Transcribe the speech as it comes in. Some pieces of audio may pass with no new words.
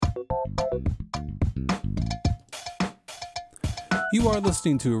You are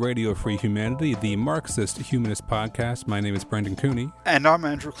listening to Radio Free Humanity, the Marxist Humanist podcast. My name is Brendan Cooney. And I'm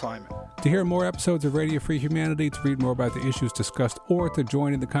Andrew Kleiman. To hear more episodes of Radio Free Humanity, to read more about the issues discussed, or to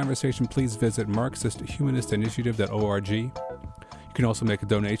join in the conversation, please visit MarxistHumanistInitiative.org. You can also make a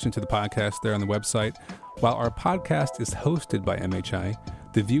donation to the podcast there on the website. While our podcast is hosted by MHI,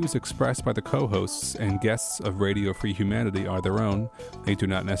 the views expressed by the co-hosts and guests of Radio Free Humanity are their own. They do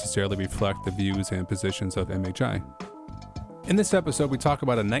not necessarily reflect the views and positions of MHI. In this episode, we talk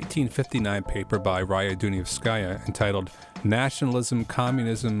about a 1959 paper by Raya Dunayevskaya entitled Nationalism,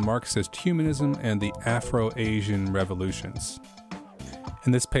 Communism, Marxist Humanism, and the Afro-Asian Revolutions.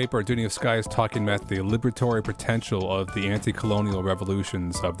 In this paper, Dunayevskaya is talking about the liberatory potential of the anti-colonial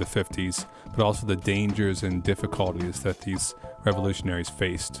revolutions of the 50s, but also the dangers and difficulties that these revolutionaries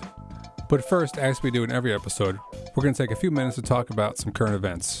faced. But first, as we do in every episode, we're going to take a few minutes to talk about some current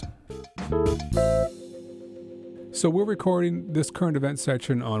events. So we're recording this current event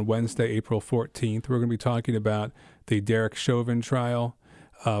section on Wednesday, April 14th. We're going to be talking about the Derek Chauvin trial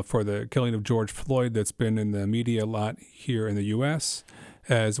for the killing of George Floyd that's been in the media a lot here in the U.S.,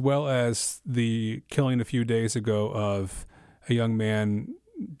 as well as the killing a few days ago of a young man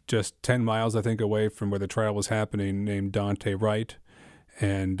just 10 miles, I think, away from where the trial was happening named Daunte Wright.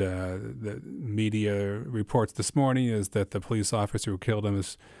 And the media reports this morning is that the police officer who killed him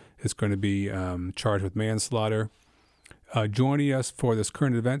is going to be charged with manslaughter. Joining us for this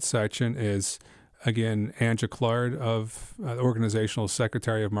current event section is, again, Anja Klard, of Organizational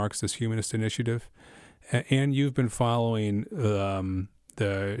Secretary of Marxist Humanist Initiative. And you've been following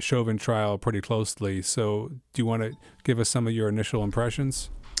the Chauvin trial pretty closely. So do you want to give us some of your initial impressions?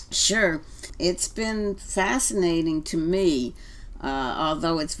 Sure. It's been fascinating to me,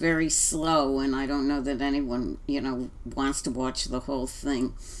 although it's very slow, and I don't know that anyone, wants to watch the whole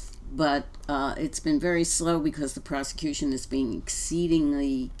thing. But it's been very slow because the prosecution is being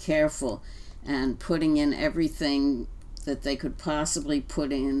exceedingly careful and putting in everything that they could possibly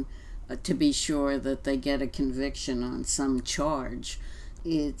put in to be sure that they get a conviction on some charge.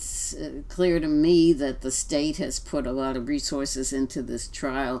 It's clear to me that the state has put a lot of resources into this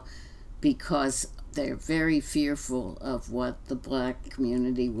trial because they're very fearful of what the black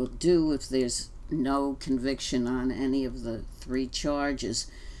community will do if there's no conviction on any of the three charges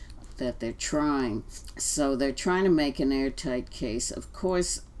that they're trying. So they're trying to make an airtight case. Of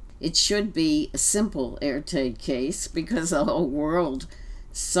course, it should be a simple airtight case because the whole world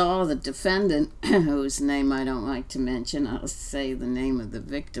saw the defendant, whose name I don't like to mention. I'll say the name of the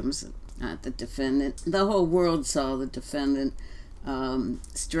victims, not the defendant. The whole world saw the defendant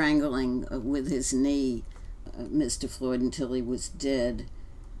strangling with his knee Mr. Floyd until he was dead.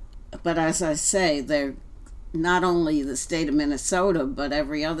 But as I say, they're not only the state of Minnesota, but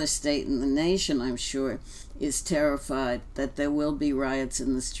every other state in the nation, I'm sure, is terrified that there will be riots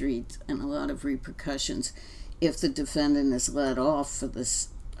in the streets and a lot of repercussions if the defendant is let off for this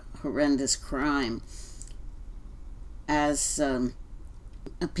horrendous crime. As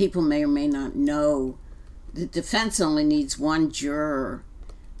people may or may not know, the defense only needs one juror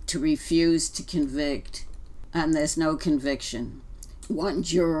to refuse to convict, and there's no conviction. One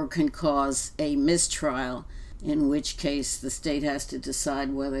juror can cause a mistrial, in which case the state has to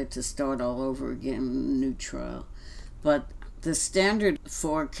decide whether to start all over again in a new trial. But the standard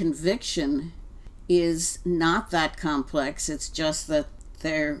for conviction is not that complex. It's just that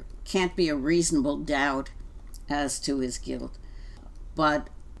there can't be a reasonable doubt as to his guilt. But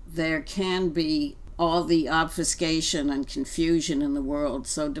there can be all the obfuscation and confusion in the world.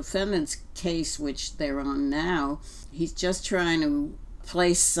 So defendant's case, which they're on now, he's just trying to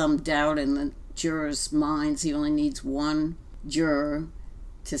place some doubt in the jurors' minds. He only needs one juror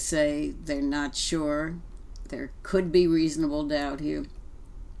to say they're not sure. There could be reasonable doubt here.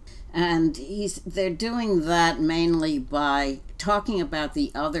 And they're doing that mainly by talking about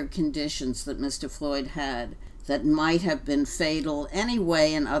the other conditions that Mr. Floyd had that might have been fatal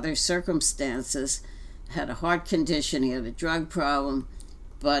anyway in other circumstances. Had a heart condition, he had a drug problem.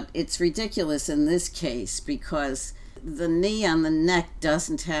 But it's ridiculous in this case because the knee on the neck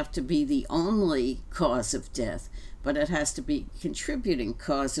doesn't have to be the only cause of death, but it has to be a contributing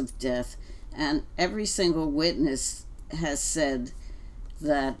cause of death. And every single witness has said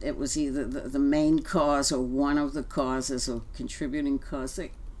that it was either the main cause or one of the causes or contributing cause.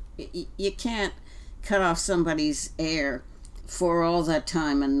 You can't cut off somebody's air for all that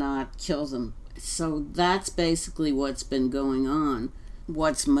time and not kill them. So that's basically what's been going on.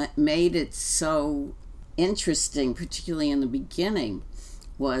 What's made it so interesting, particularly in the beginning,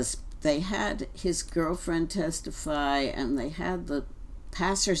 was they had his girlfriend testify and they had the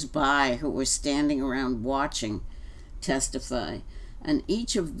passers-by who were standing around watching testify, and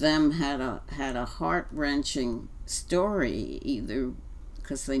each of them had a heart-wrenching story, either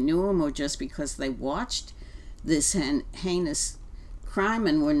because they knew him or just because they watched this heinous crime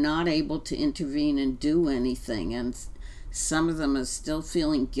and were not able to intervene and do anything. And some of them are still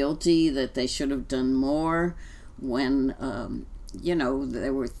feeling guilty that they should have done more when,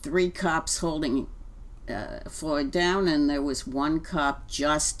 there were 3 cops holding Floyd down, and there was one cop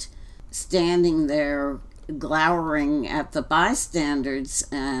just standing there glowering at the bystanders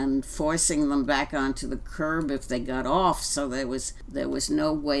and forcing them back onto the curb if they got off. So there was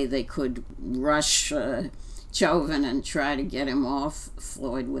no way they could rush Chauvin and try to get him off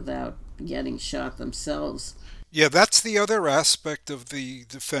Floyd without getting shot themselves. Yeah, that's the other aspect of the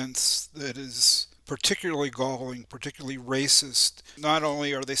defense that is particularly galling, particularly racist. Not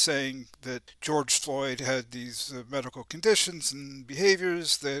only are they saying that George Floyd had these medical conditions and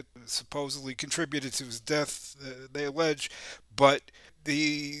behaviors that supposedly contributed to his death, they allege, but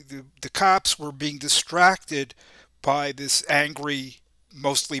the cops were being distracted by this angry,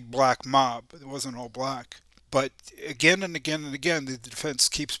 mostly black mob. It wasn't all black. But again and again and again, the defense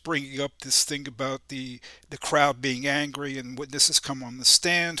keeps bringing up this thing about the crowd being angry, and witnesses come on the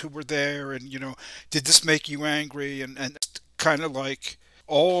stand who were there, and, did this make you angry? And kind of like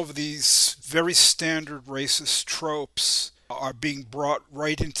all of these very standard racist tropes are being brought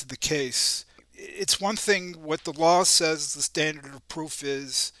right into the case. It's one thing what the law says the standard of proof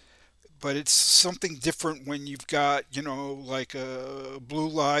is, but it's something different when you've got, like a Blue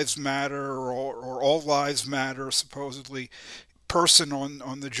Lives Matter or All Lives Matter, supposedly, person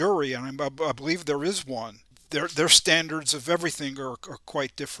on the jury, and I believe there is one. Their standards of everything are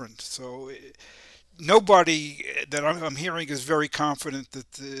quite different. So nobody that I'm hearing is very confident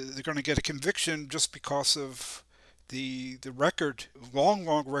that they're going to get a conviction just because of the record, long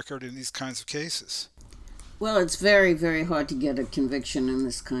record in these kinds of cases. Well, it's very, very hard to get a conviction in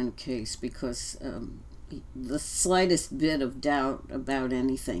this kind of case because the slightest bit of doubt about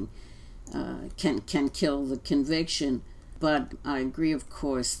anything can kill the conviction. But I agree, of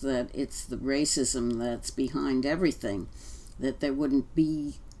course, that it's the racism that's behind everything, that there wouldn't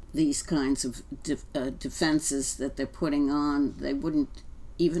be these kinds of defenses that they're putting on. They wouldn't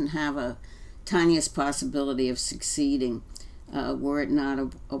even have a tiniest possibility of succeeding were it not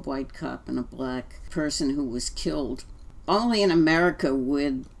a white cop and a black person who was killed. Only in America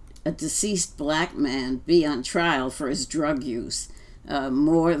would a deceased black man be on trial for his drug use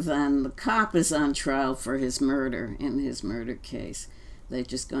more than the cop is on trial for his murder in his murder case. They've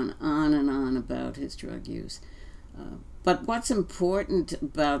just gone on and on about his drug use. But what's important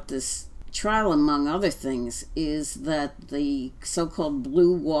about this trial, among other things, is that the so-called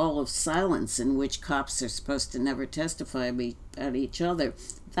blue wall of silence, in which cops are supposed to never testify about each other,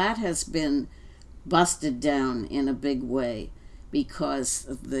 that has been busted down in a big way, because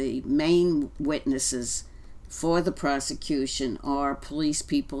the main witnesses for the prosecution are police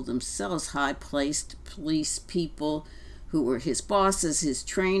people themselves, high-placed police people who were his bosses, his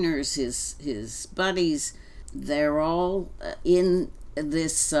trainers, his buddies. They're all in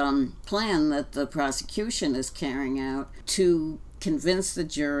this plan that the prosecution is carrying out to convince the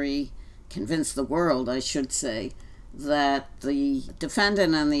jury, convince the world, I should say, that the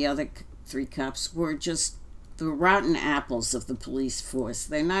defendant and the other 3 cops were just the rotten apples of the police force.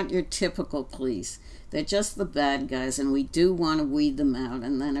 They're not your typical police. They're just the bad guys, and we do want to weed them out,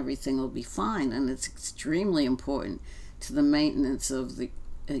 and then everything will be fine. And it's extremely important to the maintenance of the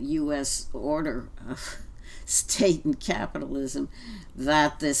U.S. order of state and capitalism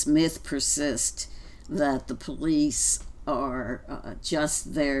that this myth persists, that the police are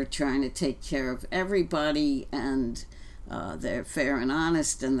just there trying to take care of everybody, and they're fair and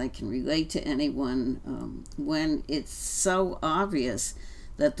honest and they can relate to anyone, when it's so obvious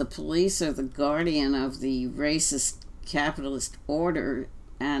that the police are the guardian of the racist capitalist order,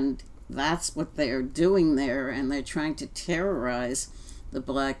 and that's what they're doing there, and they're trying to terrorize the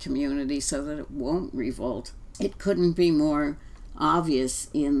black community so that it won't revolt. It couldn't be more obvious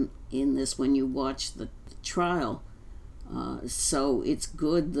in this when you watch the trial. So it's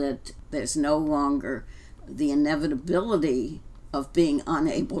good that there's no longer the inevitability of being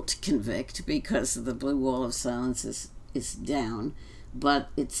unable to convict because the blue wall of silence is down, but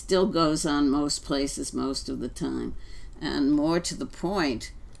it still goes on most places most of the time. And more to the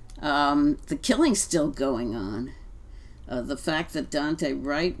point, the killing's still going on. The fact that Daunte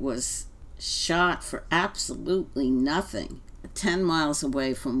Wright was shot for absolutely nothing 10 miles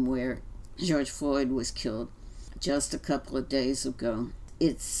away from where George Floyd was killed just a couple of days ago,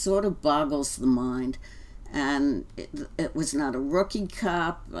 it sort of boggles the mind. And it was not a rookie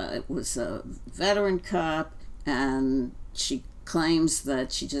cop, it was a veteran cop, and she claims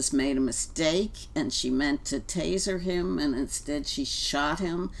that she just made a mistake and she meant to taser him, and instead she shot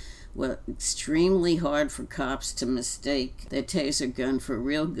him. Well, extremely hard for cops to mistake their taser gun for a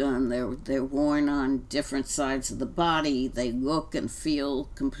real gun. They're worn on different sides of the body. They look and feel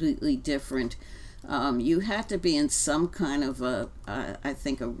completely different. You have to be in some kind of I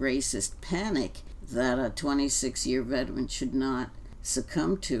think, a racist panic that a 26-year veteran should not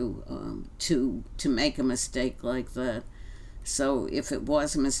succumb to make a mistake like that. So if it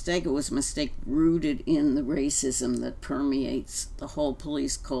was a mistake, it was a mistake rooted in the racism that permeates the whole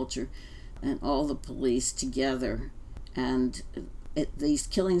police culture and all the police together. And these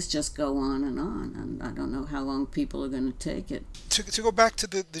killings just go on, and I don't know how long people are going to take it. To go back to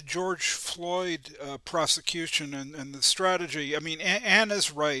the George Floyd prosecution and the strategy, I mean,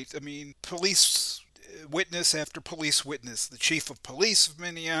 Anna's right. I mean, police witness after police witness, the chief of police of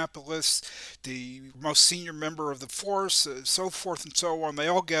Minneapolis, the most senior member of the force, so forth and so on, they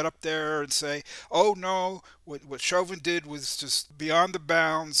all get up there and say, oh no, what Chauvin did was just beyond the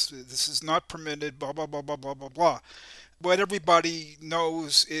bounds, this is not permitted, blah, blah, blah, blah, blah, blah, blah. What everybody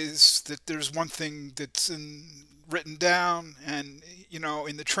knows is that there's one thing that's written down and,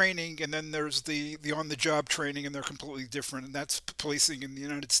 in the training, and then there's the on-the-job training, and they're completely different, and that's policing in the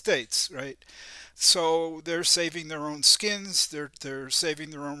United States, right? So they're saving their own skins, they're saving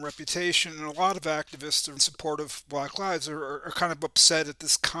their own reputation, and a lot of activists in support of Black Lives are kind of upset at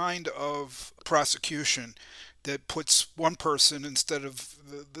this kind of prosecution that puts one person instead of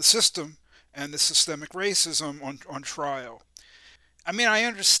the system and the systemic racism on trial. I mean, I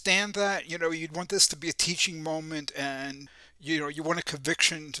understand that, you'd want this to be a teaching moment, and, you want a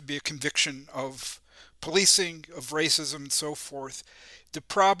conviction to be a conviction of policing, of racism, and so forth. The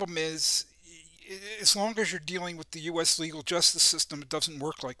problem is, as long as you're dealing with the U.S. legal justice system, it doesn't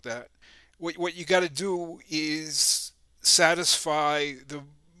work like that. What you got to do is satisfy the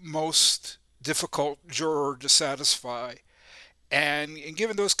most difficult juror to satisfy. And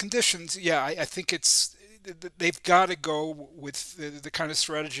given those conditions, yeah, I think they've got to go with the kind of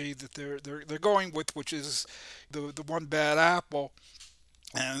strategy that they're going with, which is the one bad apple,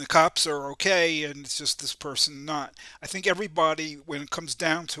 and the cops are okay, and it's just this person not. I think everybody, when it comes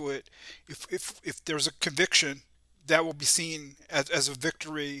down to it, if there's a conviction, that will be seen as a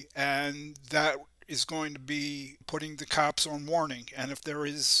victory, and that is going to be putting the cops on warning. And if there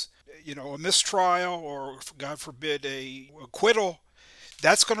is, a mistrial or, God forbid, a acquittal,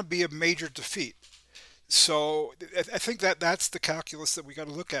 that's going to be a major defeat. So I think that's the calculus that we got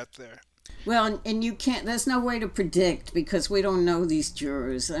to look at there. Well, and you can't, there's no way to predict because we don't know these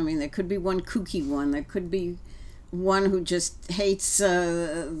jurors. I mean, there could be one kooky one. There could be one who just hates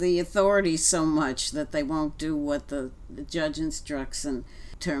the authorities so much that they won't do what the judge instructs in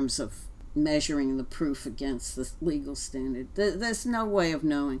terms of measuring the proof against the legal standard. There's no way of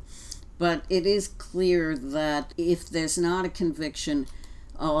knowing. But it is clear that if there's not a conviction,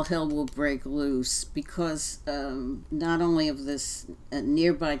 all hell will break loose because not only of this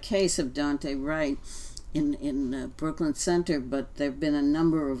nearby case of Daunte Wright in Brooklyn Center, but there have been a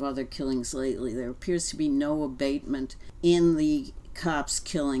number of other killings lately. There appears to be no abatement in the cops'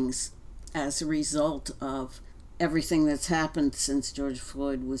 killings as a result of everything that's happened since George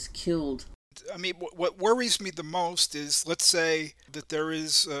Floyd was killed. I mean, what worries me the most is, let's say that there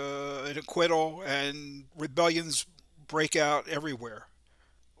is an acquittal and rebellions break out everywhere.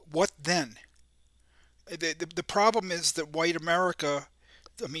 What then? The problem is that white America,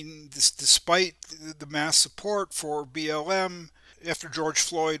 I mean, despite the mass support for BLM after George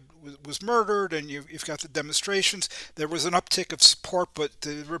Floyd was murdered, and you've got the demonstrations, there was an uptick of support, but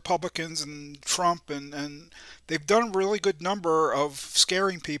the Republicans and Trump, and they've done a really good number of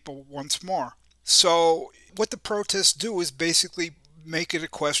scaring people once more. So what the protests do is basically make it a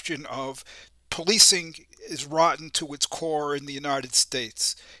question of policing is rotten to its core in the United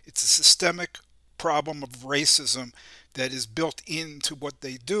States. It's a systemic problem of racism that is built into what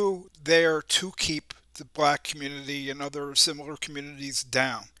they do there to keep the black community and other similar communities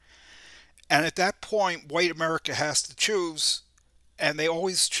down. And at that point, white America has to choose, and they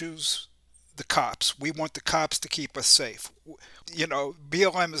always choose the cops. We want the cops to keep us safe.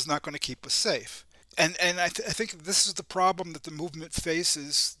 BLM is not going to keep us safe. And I think this is the problem that the movement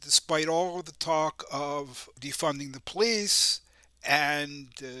faces, despite all of the talk of defunding the police and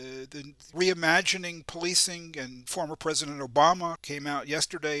the reimagining policing. And former President Obama came out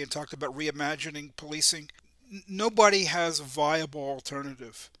yesterday and talked about reimagining policing. Nobody has a viable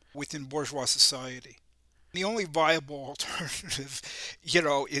alternative within bourgeois society. The only viable alternative,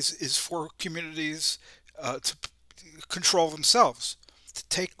 is for communities to control themselves, to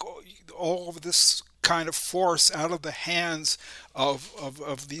take all of this kind of force out of the hands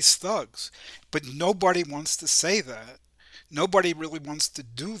of these thugs. But nobody wants to say that. Nobody really wants to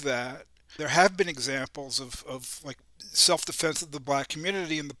do that. There have been examples of like self-defense of the black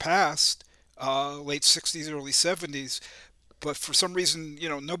community in the past, late 60s, early 70s, but for some reason,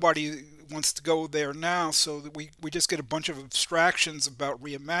 nobody wants to go there now, so that we just get a bunch of abstractions about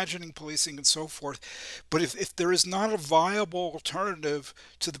reimagining policing and so forth. But if there is not a viable alternative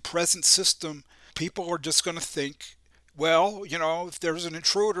to the present system, people are just going to think, well, if there's an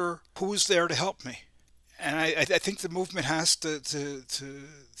intruder, who's there to help me? And I think the movement has to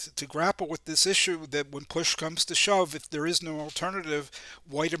grapple with this issue that when push comes to shove, if there is no alternative,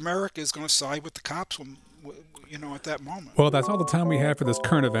 white America is going to side with the cops at that moment. Well, that's all the time we have for this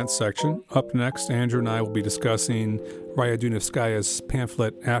current events section. Up next, Andrew and I will be discussing Raya Dunayevskaya's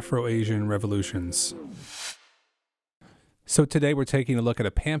pamphlet, Afro-Asian Revolutions. So today we're taking a look at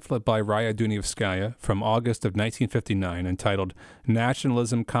a pamphlet by Raya Dunayevskaya from August of 1959 entitled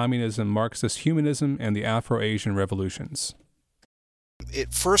Nationalism, Communism, Marxist Humanism, and the Afro-Asian Revolutions.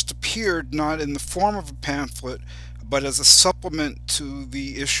 It first appeared not in the form of a pamphlet, but as a supplement to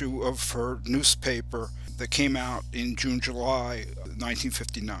the issue of her newspaper that came out in June-July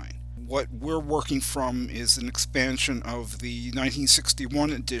 1959. What we're working from is an expansion of the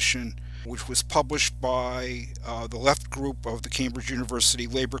 1961 edition, which was published by the left group of the Cambridge University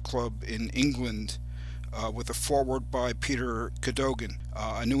Labour Club in England, with a foreword by Peter Cadogan,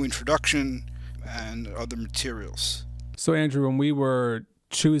 a new introduction, and other materials. So, Andrew, when we were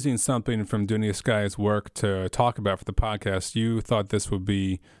choosing something from Dunayevskaya's work to talk about for the podcast, you thought this would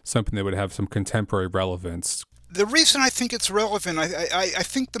be something that would have some contemporary relevance. The reason I think it's relevant, I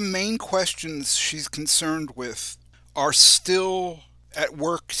think the main questions she's concerned with are still at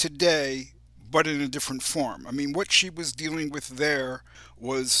work today, but in a different form. I mean, what she was dealing with there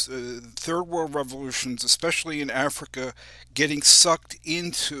was third world revolutions, especially in Africa, getting sucked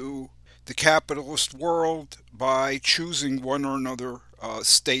into the capitalist world by choosing one or another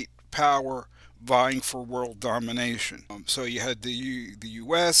state power vying for world domination. So you had the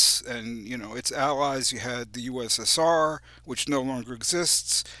U.S. and its allies. You had the USSR, which no longer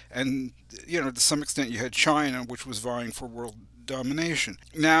exists, and to some extent you had China, which was vying for world domination.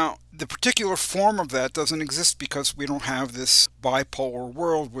 Now, the particular form of that doesn't exist because we don't have this bipolar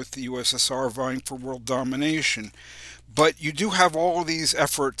world with the USSR vying for world domination. But you do have all of these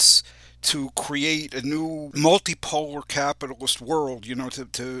efforts to create a new multipolar capitalist world,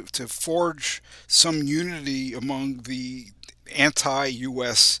 to forge some unity among the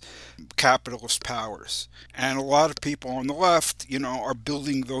anti-U.S. capitalist powers. And a lot of people on the left, are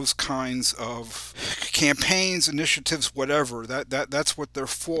building those kinds of campaigns, initiatives, whatever. That's what they're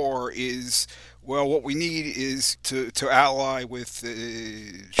for, is, well, what we need is to ally with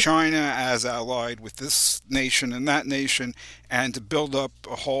China as allied with this nation and that nation, and to build up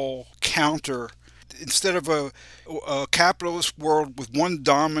a whole counter. Instead of a capitalist world with one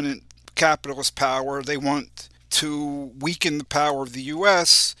dominant capitalist power, they want to weaken the power of the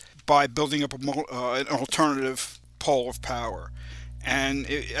U.S. by building up an alternative pole of power. And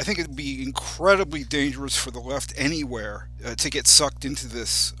I think it would be incredibly dangerous for the left anywhere to get sucked into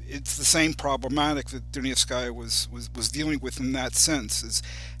this. It's the same problematic that Dunayevskaya was dealing with in that sense, is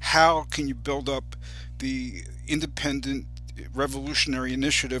how can you build up the independent revolutionary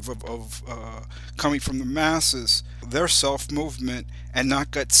initiative of coming from the masses, their self-movement, and not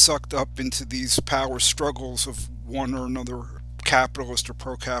get sucked up into these power struggles of one or another capitalist or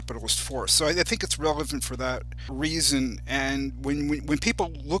pro-capitalist force. So I think it's relevant for that reason. And when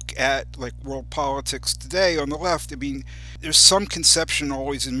people look at like world politics today on the left, I mean, there's some conception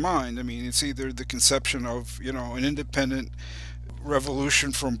always in mind. I mean, it's either the conception of an independent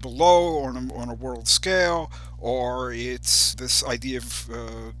revolution from below on a world scale, or it's this idea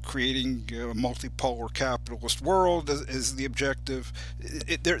of creating a multipolar capitalist world as the objective.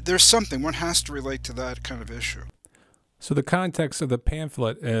 There's something, one has to relate to that kind of issue. So the context of the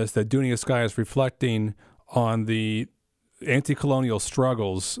pamphlet is that Dunayevskaya is reflecting on the anti-colonial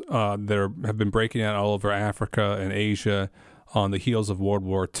struggles that have been breaking out all over Africa and Asia on the heels of World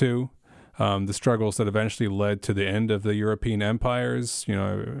War II. The struggles that eventually led to the end of the European empires,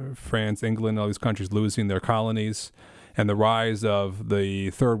 France, England, all these countries losing their colonies, and the rise of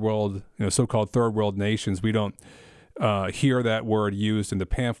the third world, so-called third world nations. We don't hear that word used in the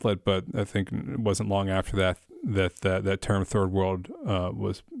pamphlet, but I think it wasn't long after that term third world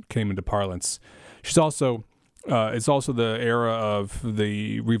came into parlance. It's also the era of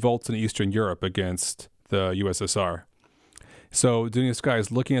the revolts in Eastern Europe against the USSR. So Dunyaskaya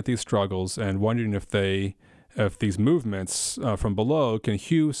is looking at these struggles and wondering if these movements from below can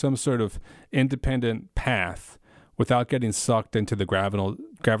hew some sort of independent path without getting sucked into the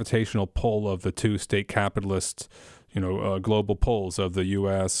gravitational pull of the two state capitalist, global pulls of the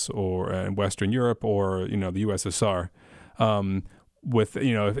U.S. or Western Europe or the USSR.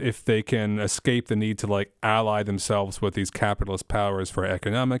 If they can escape the need to like ally themselves with these capitalist powers for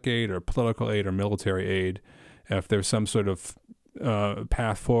economic aid or political aid or military aid, if there's some sort of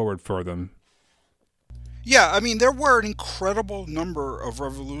path forward for them. Yeah, I mean, there were an incredible number of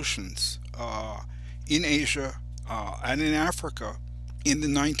revolutions in Asia and in Africa in the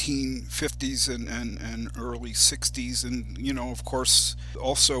 1950s and early 60s. And, of course,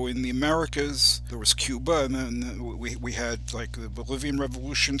 also in the Americas, there was Cuba, and then we had, like, the Bolivian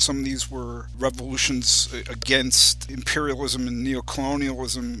Revolution. Some of these were revolutions against imperialism and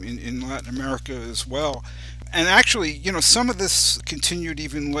neocolonialism in Latin America as well. And actually, some of this continued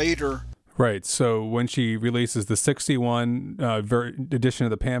even later. Right. So when she releases the 61 edition of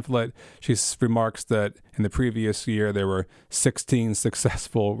the pamphlet, she remarks that in the previous year there were 16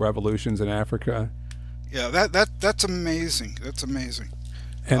 successful revolutions in Africa. Yeah, that's amazing. That's amazing.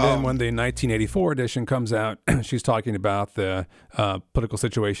 And then when the 1984 edition comes out, she's talking about the political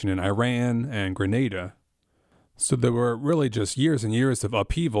situation in Iran and Grenada. So there were really just years and years of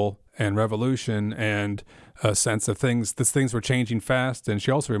upheaval and revolution and a sense of things were changing fast. And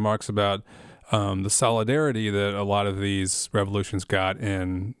she also remarks about the solidarity that a lot of these revolutions got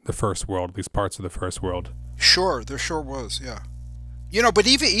in the first world, these parts of the first world. Sure, there sure was, yeah. But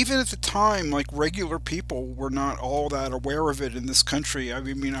even at the time, like, regular people were not all that aware of it in this country. I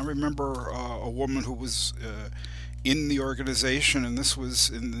mean, I remember a woman who was in the organization, and this was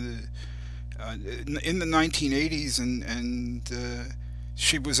in the 1980s, and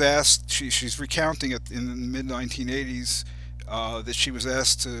she was asked, she's recounting it in the mid-1980s, that she was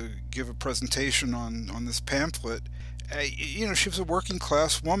asked to give a presentation on this pamphlet. She was a working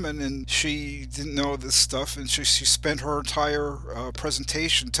class woman, and she didn't know this stuff, and she spent her entire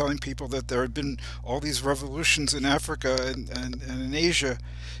presentation telling people that there had been all these revolutions in Africa and in Asia,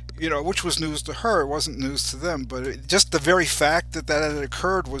 which was news to her. It wasn't news to them, but just the very fact that had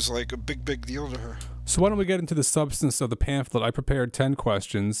occurred was like a big deal to her. So why don't we get into the substance of the pamphlet? I prepared 10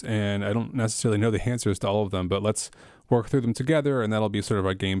 questions, and I don't necessarily know the answers to all of them, but let's work through them together, and that'll be sort of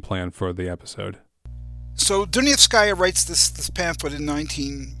our game plan for the episode. So Dunyaskaya writes this pamphlet in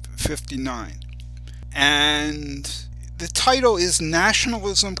 1959, and the title is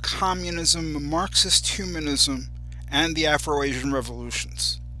Nationalism, Communism, Marxist Humanism, and the Afro-Asian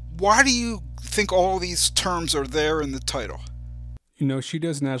Revolutions. Why do you think all these terms are there in the title? She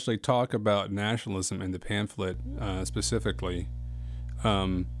doesn't actually talk about nationalism in the pamphlet specifically,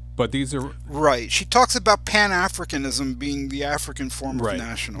 but these are... Right. She talks about Pan-Africanism being the African form of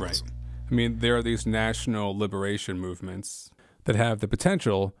nationalism. Right. I mean, there are these national liberation movements that have the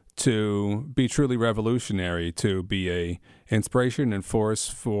potential to be truly revolutionary, to be a inspiration and force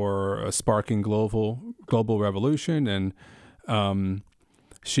for a sparking global revolution. And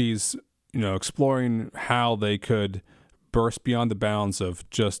she's, exploring how they could burst beyond the bounds of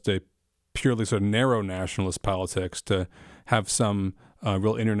just a purely sort of narrow nationalist politics to have some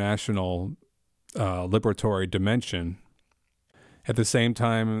real international liberatory dimension. At the same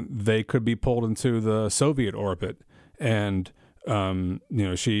time, they could be pulled into the Soviet orbit. And,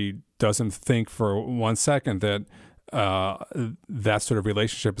 she doesn't think for 1 second that that sort of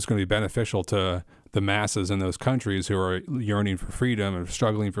relationship is going to be beneficial to the masses in those countries who are yearning for freedom and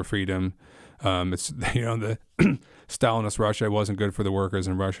struggling for freedom. The Stalinist Russia wasn't good for the workers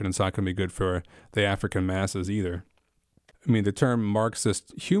in Russia, and it's not going to be good for the African masses either. I mean, the term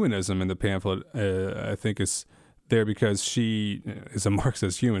Marxist humanism in the pamphlet, I think, is there because she is a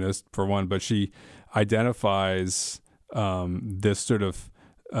Marxist humanist, for one, but she identifies this sort of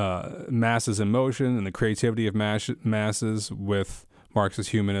masses in motion and the creativity of masses with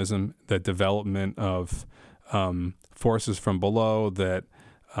Marxist humanism, the development of forces from below that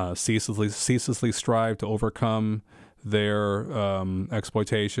ceaselessly strive to overcome their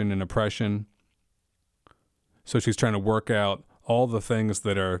exploitation and oppression. So she's trying to work out all the things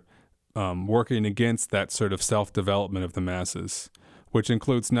that are working against that sort of self-development of the masses, which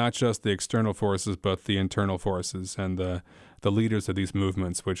includes not just the external forces, but the internal forces and the leaders of these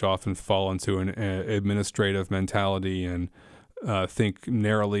movements, which often fall into an administrative mentality and think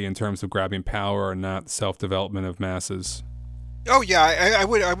narrowly in terms of grabbing power and not self-development of masses. Oh yeah, I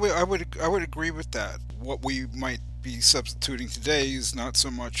would agree with that. What we might be substituting today is not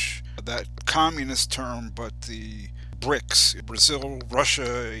so much that communist term, but the BRICS, Brazil,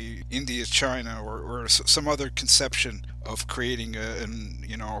 Russia, India, China, or some other conception of creating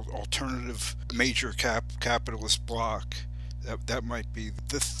an alternative major capitalist bloc. That might be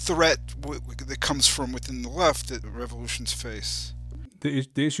the threat that comes from within the left that revolutions face. The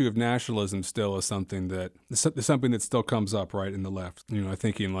issue of nationalism still is something that still comes up, right, in the left.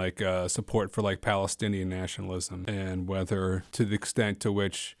 Thinking like support for like Palestinian nationalism, and whether to the extent to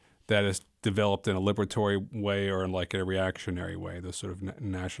which that is developed in a liberatory way or in like a reactionary way, those sort of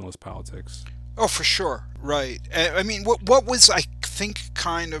nationalist politics. Oh, for sure, right. I mean, what was, I think,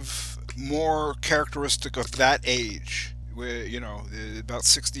 kind of more characteristic of that age, where, about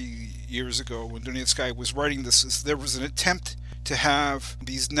 60 years ago when Donetskaya was writing this, is there was an attempt to have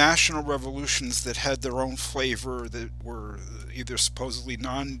these national revolutions that had their own flavor, that were either supposedly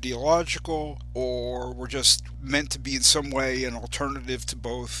non-ideological or were just meant to be in some way an alternative to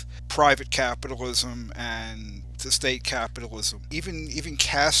both private capitalism and to state capitalism. Even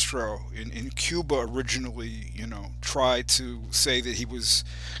Castro in Cuba originally, tried to say that he was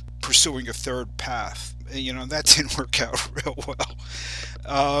pursuing a third path. And that didn't work out real well.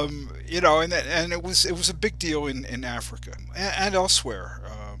 And it was a big deal in Africa and elsewhere.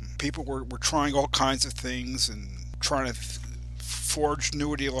 People were trying all kinds of things and trying to forge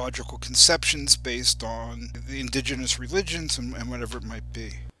new ideological conceptions based on the indigenous religions and whatever it might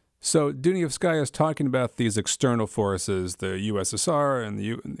be. So Dunayevskaya is talking about these external forces, the USSR and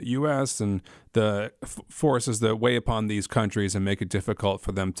the U.S., and the forces that weigh upon these countries and make it difficult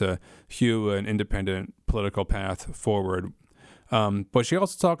for them to hew an independent political path forward. But she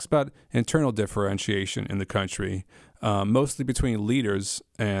also talks about internal differentiation in the country, mostly between leaders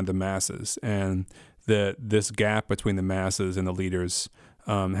and the masses, and that this gap between the masses and the leaders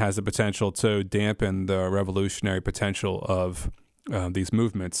has the potential to dampen the revolutionary potential of these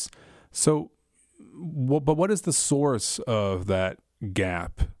movements. So, but what is the source of that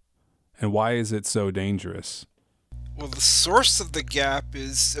gap, and why is it so dangerous? Well, the source of the gap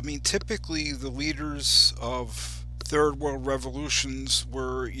is, typically the leaders of third world revolutions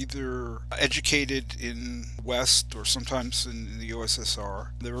were either educated in West or sometimes in the USSR.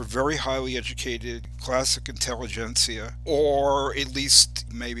 They were very highly educated, classic intelligentsia, or at least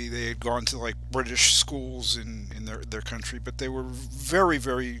maybe they had gone to like British schools in their country, but they were very,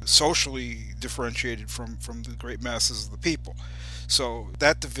 very socially differentiated from the great masses of the people. So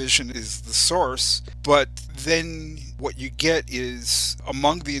that division is the source, but then what you get is,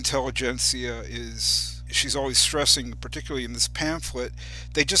 among the intelligentsia is, she's always stressing, particularly in this pamphlet,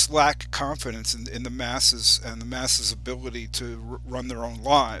 they just lack confidence in the masses and the masses' ability to run their own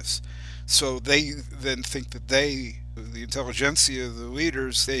lives. So they then think that the intelligentsia, the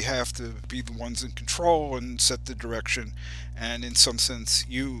leaders, they have to be the ones in control and set the direction, and in some sense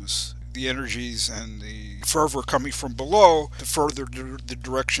use the energies and the fervor coming from below to further the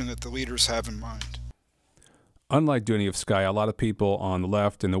direction that the leaders have in mind. Unlike Dunayevskaya, a lot of people on the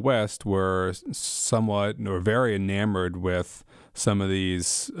left in the West were somewhat or very enamored with some of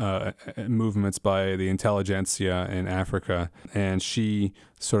these movements by the intelligentsia in Africa. And she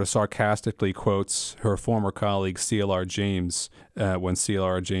sort of sarcastically quotes her former colleague C.L.R. James when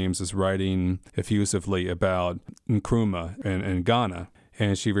C.L.R. James is writing effusively about Nkrumah in Ghana.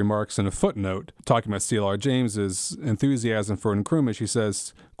 And she remarks in a footnote, talking about C.L.R. James's enthusiasm for Nkrumah, she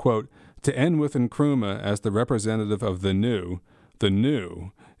says, quote, "To end with Nkrumah as the representative of the new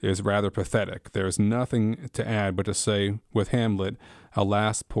is rather pathetic. There is nothing to add but to say with Hamlet,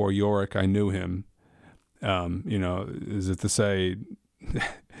 alas, poor Yorick, I knew him." Is it to say,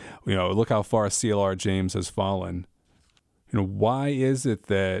 look how far C.L.R. James has fallen. Why is it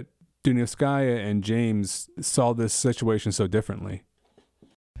that Dunayevskaya and James saw this situation so differently?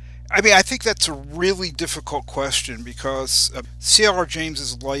 I think that's a really difficult question because C.L.R.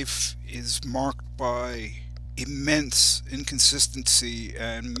 James's life is marked by immense inconsistency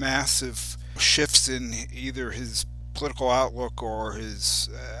and massive shifts in either his political outlook or his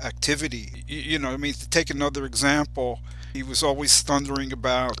activity. To take another example, he was always thundering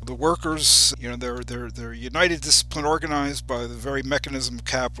about the workers. They're united, disciplined, organized by the very mechanism of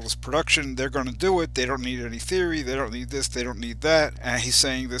capitalist production. They're going to do it. They don't need any theory. They don't need this. They don't need that. And he's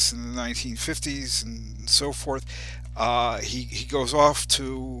saying this in the 1950s and so forth. He goes off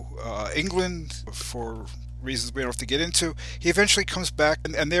to England for reasons we don't have to get into. He eventually comes back,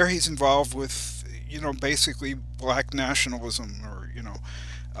 and there he's involved with, basically black nationalism or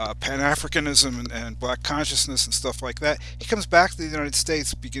Pan-Africanism and black consciousness and stuff like that. He comes back to the United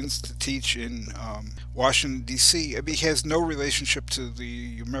States, begins to teach in Washington, D.C. I mean, he has no relationship to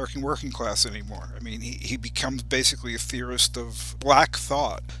the American working class anymore. I mean, he becomes basically a theorist of black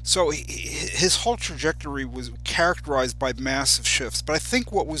thought. So his whole trajectory was characterized by massive shifts. But I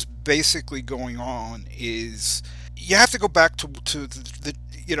think what was basically going on is you have to go back to the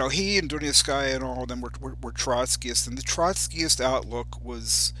he and Dunetskaya and all of them were Trotskyists, and the Trotskyist outlook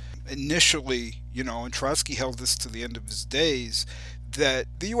was initially, and Trotsky held this to the end of his days, that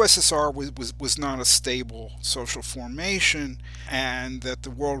the USSR was not a stable social formation, and that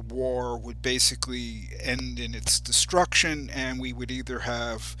the World War would basically end in its destruction, and we would either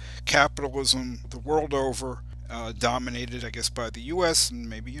have capitalism the world over, dominated, I guess, by the U.S. and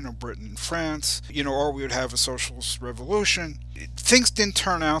maybe, Britain and France, or we would have a socialist revolution. Things didn't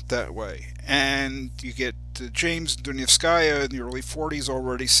turn out that way. And you get James Dunetskaya in the early 40s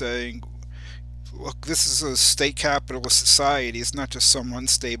already saying, look, this is a state capitalist society. It's not just some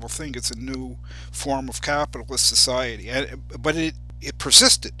unstable thing. It's a new form of capitalist society. But it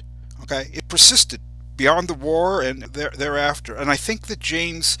persisted, okay? It persisted beyond the war and thereafter. And I think that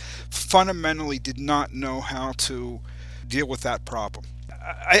James fundamentally did not know how to deal with that problem.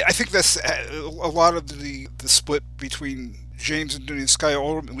 I think that's a lot of the split between James and Dunetskaya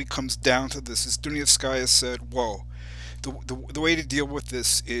ultimately comes down to this. Is Dunetskaya said, whoa, the way to deal with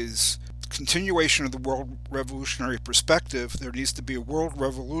this is continuation of the world revolutionary perspective. There needs to be a world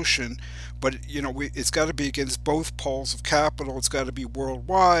revolution, but it's got to be against both poles of capital. It's got to be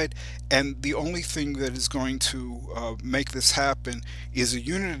worldwide, and the only thing that is going to make this happen is a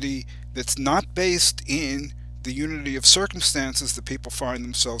unity that's not based in the unity of circumstances that people find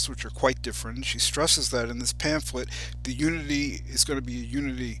themselves, which are quite different. And she stresses that in this pamphlet. The unity is going to be a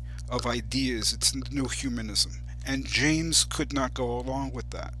unity of ideas. It's new humanism, and James could not go along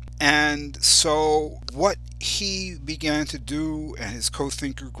with that. And so what he began to do, and his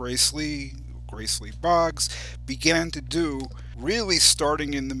co-thinker Grace Lee Boggs began to do, really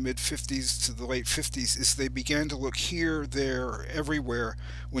starting in the mid-50s to the late 50s, is they began to look here, there, everywhere.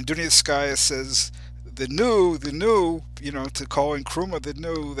 When Dunetskaya says the new, to call Nkrumah the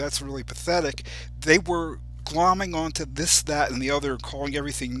new, that's really pathetic. They were glomming onto this, that, and the other, calling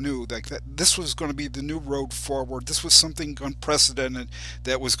everything new. Like that, this was going to be the new road forward. This was something unprecedented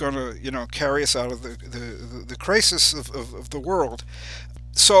that was going to, carry us out of the crisis of the world.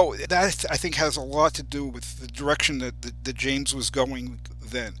 So that, I think, has a lot to do with the direction that James was going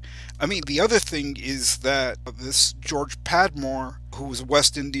then. I mean, the other thing is that this George Padmore, who was a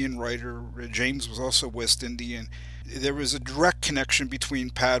West Indian writer, James was also West Indian, there was a direct connection between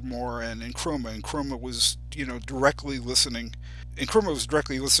Padmore and Nkrumah. Nkrumah was, directly listening. Nkrumah was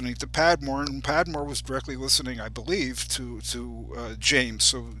directly listening to Padmore, and Padmore was directly listening, I believe, to James.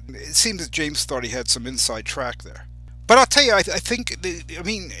 So it seems that James thought he had some inside track there. But I'll tell you, I think,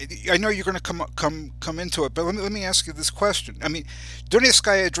 I know you're going to come into it, but let me ask you this question. I mean,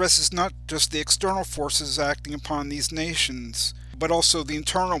 Dunetskaya addresses not just the external forces acting upon these nations, but also the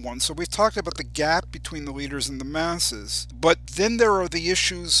internal ones. So we've talked about the gap between the leaders and the masses. But then there are the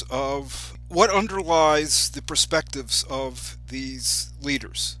issues of what underlies the perspectives of these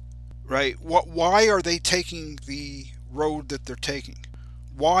leaders, right? Why are they taking the road that they're taking?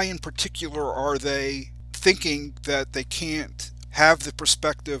 Why in particular are they thinking that they can't have the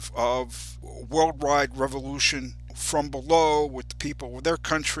perspective of worldwide revolution from below with the people of their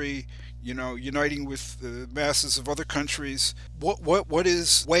country, uniting with the masses of other countries? What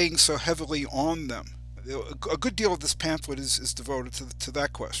is weighing so heavily on them? A good deal of this pamphlet is devoted to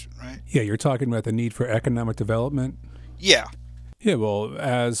that question, right? Yeah, you're talking about the need for economic development? Yeah. Yeah, well,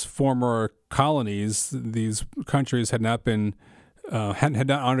 as former colonies, these countries had not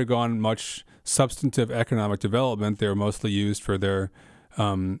undergone much substantive economic development. They were mostly used for their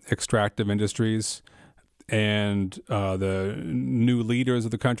extractive industries. And the new leaders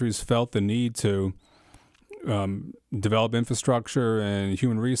of the countries felt the need to develop infrastructure and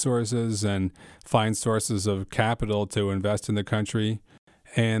human resources and find sources of capital to invest in the country.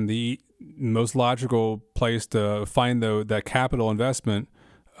 And the most logical place to find that capital investment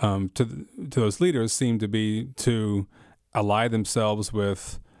to those leaders seemed to be to ally themselves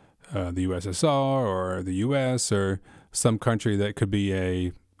with the USSR or the US or some country that could be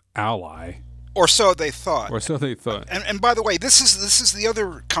a ally. Or so they thought. And by the way, this is the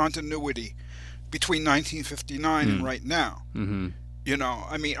other continuity between 1959 and right now. Mm-hmm.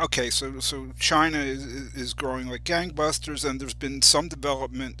 So China is growing like gangbusters, and there's been some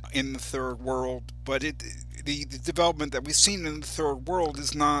development in the third world, but the development that we've seen in the third world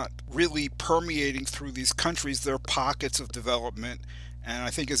is not really permeating through these countries. There are pockets of development, and I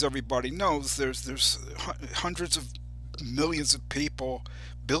think, as everybody knows, there's hundreds of millions of people,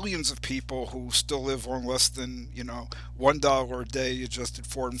 billions of people who still live on less than $1 a day adjusted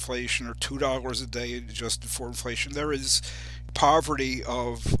for inflation, or $2 a day adjusted for inflation. There is poverty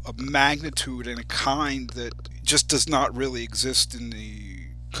of a magnitude and a kind that just does not really exist in the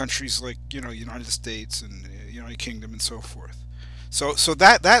countries like United States and United Kingdom and so forth. So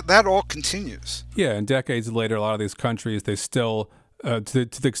that all continues. Yeah, and decades later, a lot of these countries, they still, to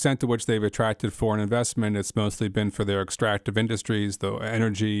the extent to which they've attracted foreign investment, it's mostly been for their extractive industries, the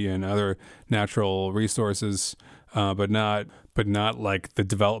energy and other natural resources, but not like the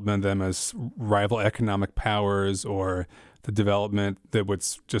development of them as rival economic powers, or the development that would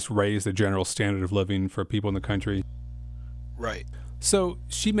just raise the general standard of living for people in the country. Right. So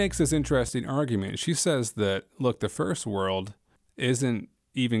she makes this interesting argument. She says that, look, the first world isn't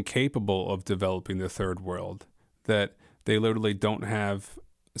even capable of developing the third world, that they literally don't have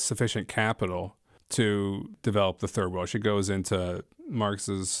sufficient capital to develop the third world. She goes into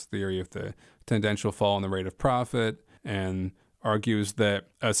Marx's theory of the tendential fall in the rate of profit, and argues that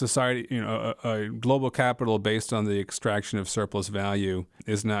a society, a global capital based on the extraction of surplus value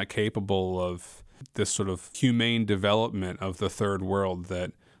is not capable of this sort of humane development of the third world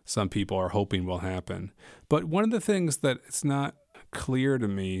that some people are hoping will happen. But one of the things that it's not clear to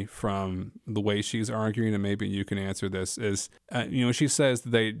me from the way she's arguing, and maybe you can answer this, is, she says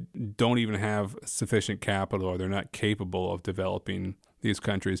they don't even have sufficient capital, or they're not capable of developing these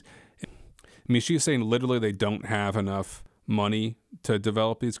countries. I mean, she's saying literally they don't have enough money to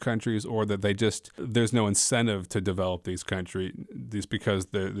develop these countries, or that there's no incentive to develop these countries because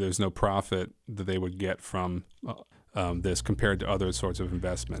there's no profit that they would get from this compared to other sorts of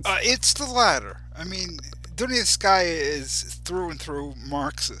investments. It's the latter. I mean, Dunetskaya is through and through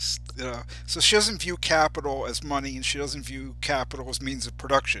Marxist. So she doesn't view capital as money, and she doesn't view capital as means of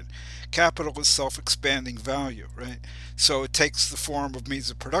production. Capital is self-expanding value, right? So it takes the form of means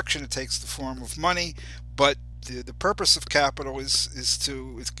of production, it takes the form of money, but the purpose of capital is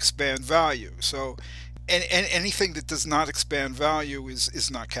to expand value. So anything that does not expand value is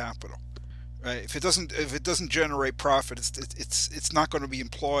not capital, right? If it doesn't generate profit, it's not going to be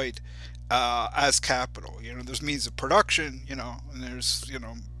employed as capital. There's means of production, and there's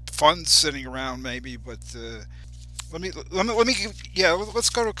funds sitting around maybe, but let's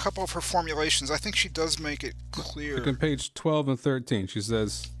go to a couple of her formulations. I think she does make it clear. Like on page 12 and 13, she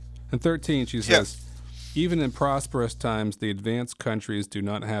says, even in prosperous times, the advanced countries do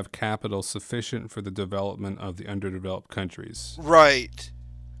not have capital sufficient for the development of the underdeveloped countries. Right.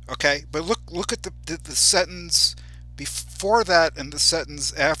 Okay, but look at the sentence before that and the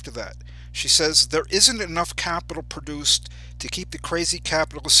sentence after that. She says there isn't enough capital produced to keep the crazy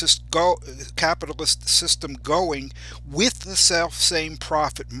capitalist system going with the self-same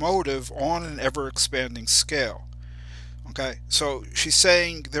profit motive on an ever-expanding scale. Okay, so she's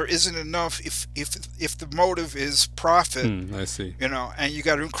saying there isn't enough if the motive is profit. I see. And you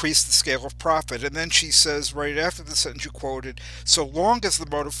got to increase the scale of profit. And then she says right after the sentence you quoted, so long as the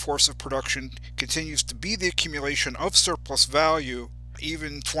motive force of production continues to be the accumulation of surplus value,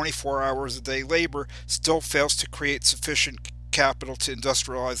 even 24 hours a day labor still fails to create sufficient capital to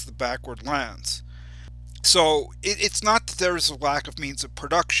industrialize the backward lands. So it's not that there is a lack of means of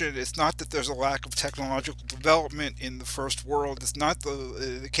production. It's not that there's a lack of technological development in the first world. It's not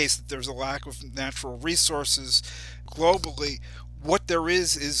the case that there's a lack of natural resources globally. What there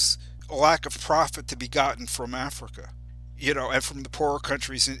is a lack of profit to be gotten from Africa, and from the poorer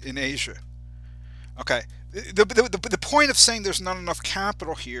countries in Asia. Okay, the point of saying there's not enough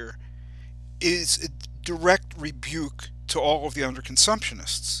capital here is a direct rebuke to all of the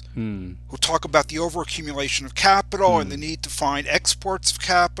underconsumptionists who talk about the overaccumulation of capital and the need to find exports of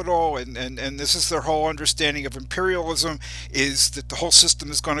capital, and this is their whole understanding of imperialism, is that the whole system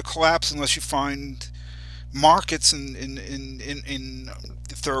is going to collapse unless you find markets in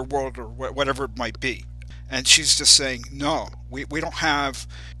the third world or whatever it might be. And she's just saying, no, we don't have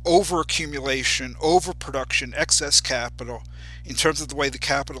overaccumulation, overproduction, excess capital. In terms of the way the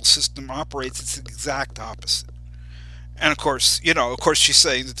capital system operates, it's the exact opposite. And of course, she's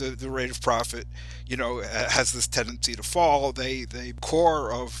saying that the rate of profit, has this tendency to fall. The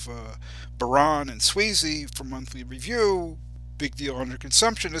core of Baran and Sweezy from Monthly Review, big deal under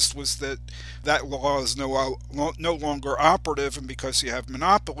consumptionists, was that law is no longer operative, and because you have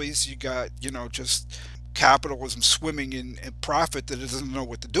monopolies, you got just capitalism swimming in profit that it doesn't know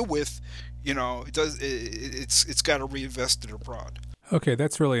what to do with. It's got to reinvest it abroad. Okay,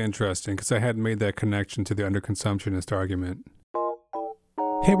 that's really interesting because I hadn't made that connection to the underconsumptionist argument.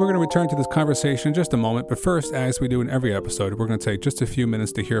 Hey, we're going to return to this conversation in just a moment, but first, as we do in every episode, we're going to take just a few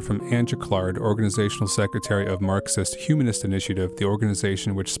minutes to hear from Anja Clark, Organizational Secretary of Marxist Humanist Initiative, the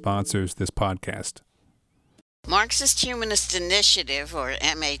organization which sponsors this podcast. Marxist Humanist Initiative, or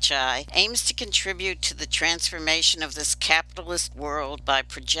MHI, aims to contribute to the transformation of this capitalist world by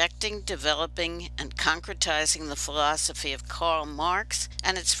projecting, developing, and concretizing the philosophy of Karl Marx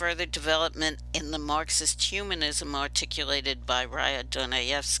and its further development in the Marxist humanism articulated by Raya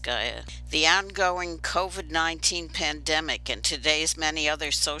Dunayevskaya. The ongoing COVID-19 pandemic and today's many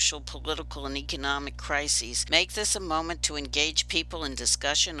other social, political, and economic crises make this a moment to engage people in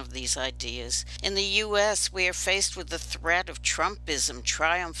discussion of these ideas. In the U.S., we are faced with the threat of Trumpism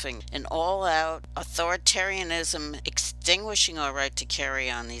triumphing and all-out authoritarianism extinguishing our right to carry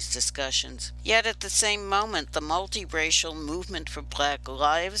on these discussions. Yet at the same moment, the multiracial movement for Black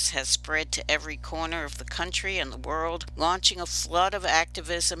lives has spread to every corner of the country and the world, launching a flood of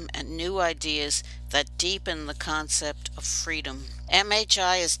activism and new ideas that deepen the concept of freedom.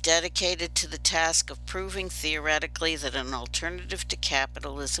 MHI is dedicated to the task of proving theoretically that an alternative to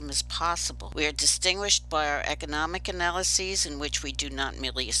capitalism is possible. We are distinguished by our economic analyses in which we do not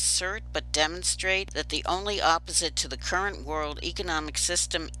merely assert but demonstrate that the only opposite to the current world economic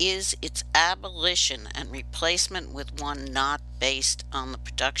system is its abolition and replacement with one not based on the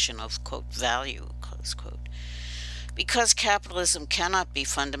production of, quote, value, close quote. Because capitalism cannot be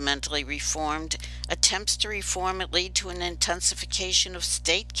fundamentally reformed, attempts to reform it lead to an intensification of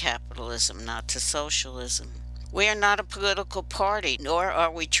state capitalism, not to socialism. We are not a political party, nor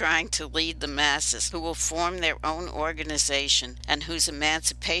are we trying to lead the masses who will form their own organization and whose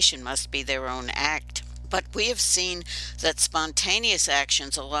emancipation must be their own act. But we have seen that spontaneous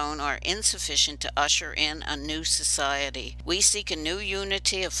actions alone are insufficient to usher in a new society. We seek a new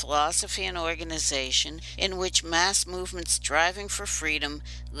unity of philosophy and organization in which mass movements striving for freedom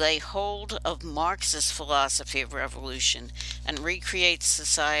lay hold of Marxist philosophy of revolution and recreate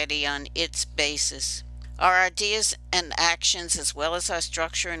society on its basis. Our ideas and actions, as well as our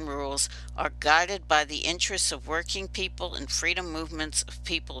structure and rules, are guided by the interests of working people and freedom movements of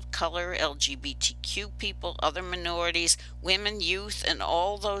people of color, LGBTQ people, other minorities, women, youth, and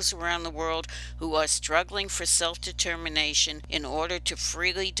all those around the world who are struggling for self-determination in order to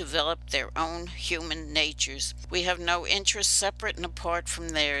freely develop their own human natures. We have no interests separate and apart from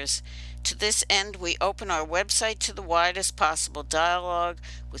theirs. To this end, we open our website to the widest possible dialogue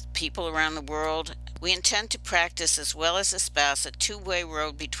with people around the world. We intend to practice as well as espouse a two-way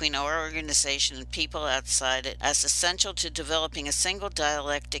road between our organization and people outside it as essential to developing a single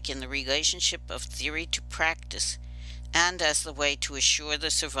dialectic in the relationship of theory to practice, and as the way to assure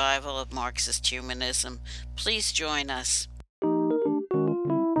the survival of Marxist humanism. Please join us.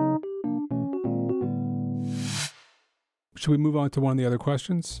 Should we move on to one of the other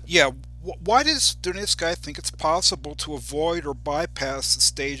questions? Yeah. Why does Dunayevskaya think it's possible to avoid or bypass the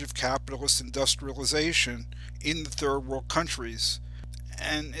stage of capitalist industrialization in the third world countries?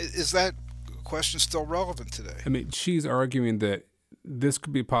 And is that question still relevant today? I mean, she's arguing that this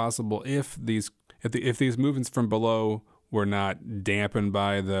could be possible if these movements from below were not dampened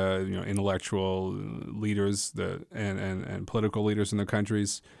by the intellectual leaders and political leaders in the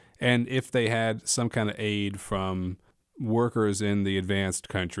countries, and if they had some kind of aid from workers in the advanced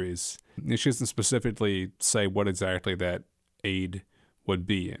countries. She doesn't specifically say what exactly that aid would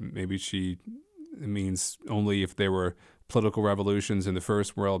be. Maybe she means only if there were political revolutions in the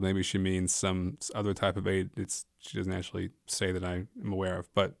first world. Maybe she means some other type of aid. She doesn't actually say that I am aware of.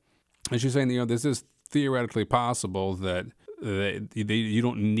 But she's saying, this is theoretically possible that you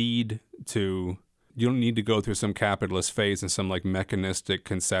don't need to go through some capitalist phase and some like mechanistic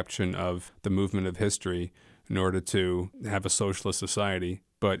conception of the movement of history in order to have a socialist society,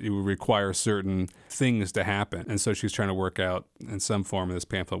 but it would require certain things to happen. And so she's trying to work out in some form in this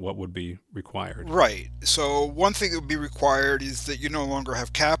pamphlet what would be required. Right. So one thing that would be required is that you no longer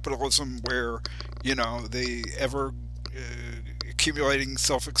have capitalism where, the ever accumulating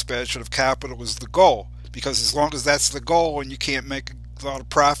self-expansion of capital is the goal. Because as long as that's the goal and you can't make a lot of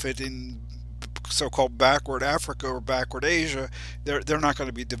profit in so-called backward Africa or backward Asia, they're not going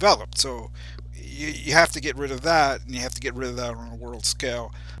to be developed. So you have to get rid of that, and you have to get rid of that on a world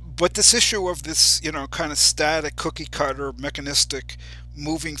scale. But this issue of this, kind of static, cookie-cutter, mechanistic,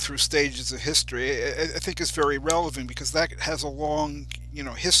 moving through stages of history, I think is very relevant because that has a long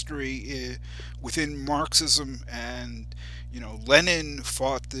history within Marxism, and Lenin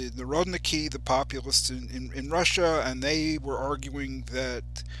fought the Narodniki, the populists in Russia, and they were arguing that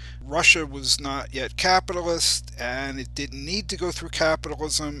Russia was not yet capitalist and it didn't need to go through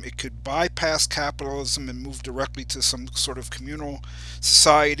capitalism. It could bypass capitalism and move directly to some sort of communal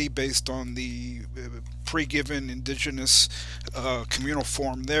society based on the pre-given indigenous communal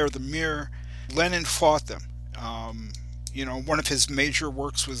form there, the Mir. Lenin fought them. One of his major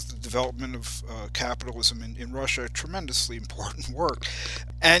works was the development of capitalism in Russia, a tremendously important work.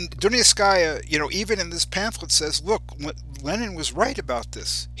 And Dunayevskaya, even in this pamphlet says, look, Lenin was right about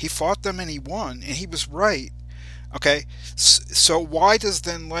this. He fought them and he won, and he was right. Okay, so why does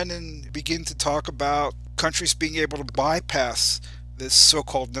then Lenin begin to talk about countries being able to bypass this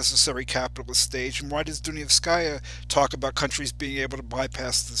so-called necessary capitalist stage, and why does Dunayevskaya talk about countries being able to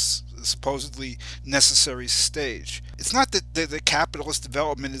bypass this supposedly necessary stage? It's not that the capitalist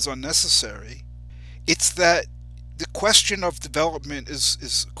development is unnecessary. It's that the question of development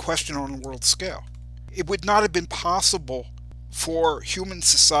is a question on a world scale. It would not have been possible for human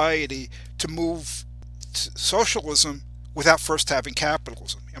society to move to socialism without first having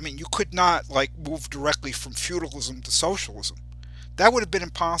capitalism. I mean, you could not move directly from feudalism to socialism. That would have been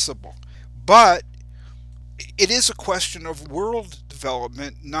impossible. But it is a question of world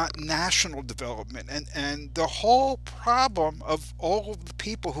development, not national development. And the whole problem of all of the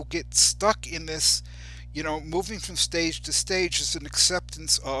people who get stuck in this, moving from stage to stage, is an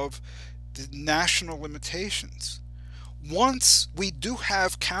acceptance of the national limitations. Once we do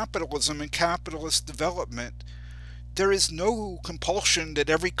have capitalism and capitalist development, there is no compulsion that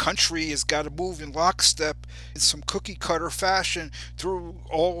every country has got to move in lockstep in some cookie-cutter fashion through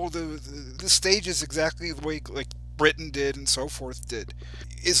all the stages exactly the way Britain did and so forth did.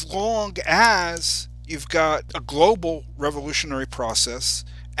 As long as you've got a global revolutionary process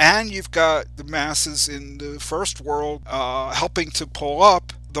and you've got the masses in the first world helping to pull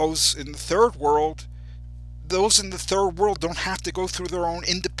up those in the third world, those in the third world don't have to go through their own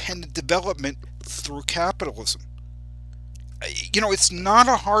independent development through capitalism. It's not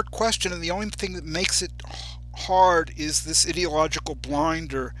a hard question, and the only thing that makes it hard is this ideological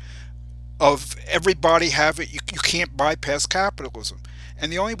blinder of everybody have it. You can't bypass capitalism.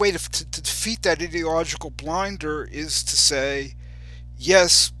 And the only way to defeat that ideological blinder is to say,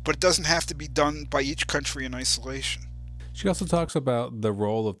 yes, but it doesn't have to be done by each country in isolation. She also talks about the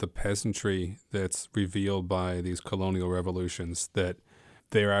role of the peasantry that's revealed by these colonial revolutions, that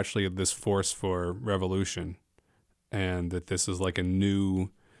they're actually this force for revolution, and that this is like a new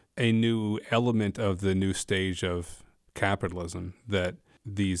element of the new stage of capitalism, that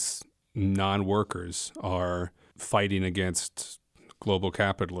these non-workers are fighting against global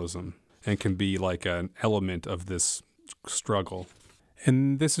capitalism and can be like an element of this struggle.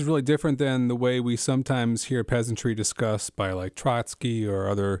 And this is really different than the way we sometimes hear peasantry discussed by like Trotsky or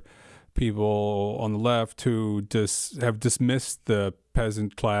other people on the left who have dismissed the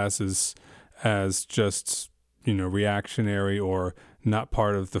peasant classes as just, reactionary or not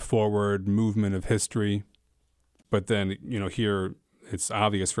part of the forward movement of history. But then, here it's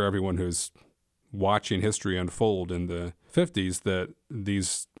obvious for everyone who's watching history unfold in the 50s that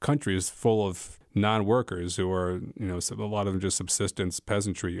these countries full of non-workers who are, a lot of them just subsistence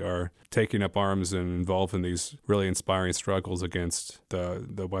peasantry, are taking up arms and involved in these really inspiring struggles against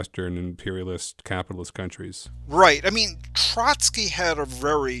the Western imperialist capitalist countries. Right. I mean, Trotsky had a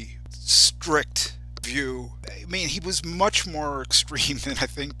very strict view. I mean, he was much more extreme than I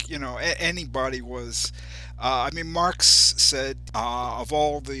think, anybody was. Marx said of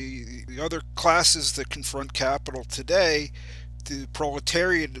all the other classes that confront capital today, the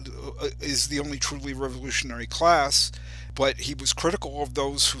proletariat is the only truly revolutionary class, but he was critical of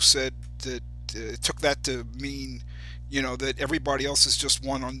those who said that took that to mean, that everybody else is just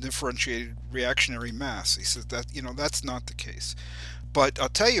one undifferentiated reactionary mass. He said that, that's not the case. But I'll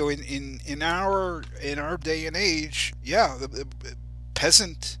tell you, in our day and age, the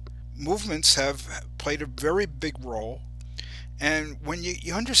peasant movements have played a very big role. And when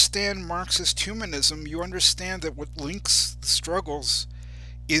you understand Marxist humanism, you understand that what links the struggles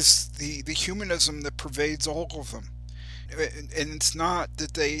is the humanism that pervades all of them. And it's not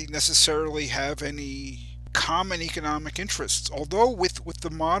that they necessarily have any common economic interests. Although with the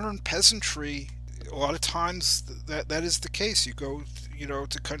modern peasantry, a lot of times that is the case. You go,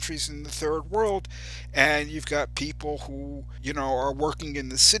 to countries in the third world, and you've got people who, are working in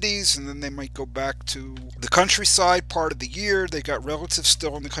the cities, and then they might go back to the countryside part of the year. They got relatives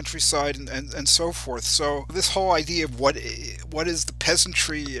still in the countryside, and so forth. So this whole idea of what is the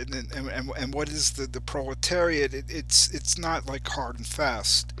peasantry and what is the proletariat, it's not like hard and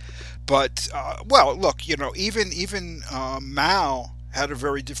fast. But well, look, even Mao had a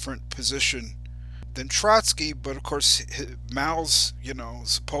very different position than Trotsky, but of course Mao's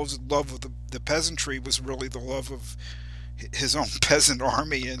supposed love of the peasantry was really the love of his own peasant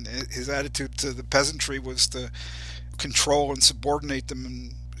army, and his attitude to the peasantry was to control and subordinate them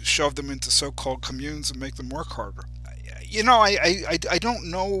and shove them into so-called communes and make them work harder. I don't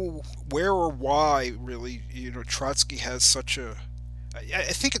know where or why really Trotsky has such a. I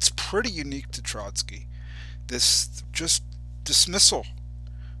think it's pretty unique to Trotsky, this just dismissal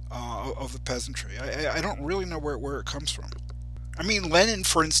of the peasantry. I don't really know where it comes from. I mean, Lenin,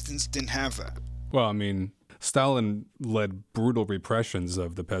 for instance, didn't have that. Well, I mean, Stalin led brutal repressions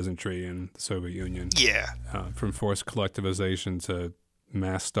of the peasantry in the Soviet Union. Yeah. From forced collectivization to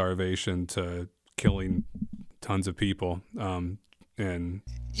mass starvation to killing tons of people. And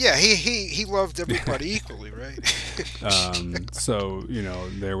yeah, he loved everybody equally, right? So,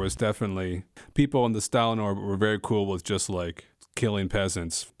 there was definitely people in the Stalin orbit were very cool with just like killing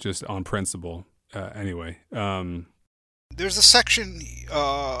peasants just on principle. Anyway. There's a section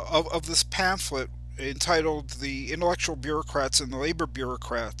of this pamphlet entitled The Intellectual Bureaucrats and the Labor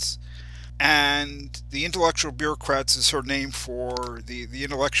Bureaucrats. And the intellectual bureaucrats is her name for the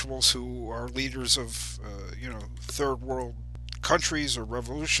intellectuals who are leaders of, third world countries or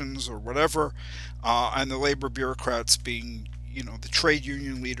revolutions or whatever, and the labor bureaucrats being, the trade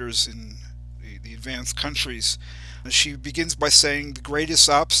union leaders in the advanced countries. She begins by saying the greatest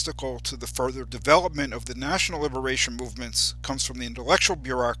obstacle to the further development of the national liberation movements comes from the intellectual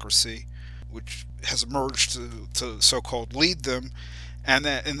bureaucracy, which has emerged to so-called lead them, and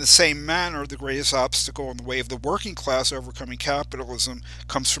that in the same manner, the greatest obstacle in the way of the working class overcoming capitalism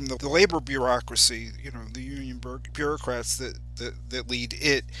comes from the labor bureaucracy, the union bureaucrats that lead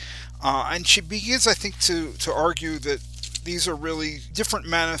it. And she begins, I think, to argue that these are really different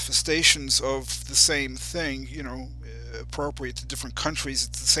manifestations of the same thing, appropriate to different countries.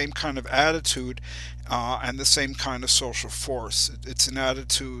 It's the same kind of attitude and the same kind of social force. It's an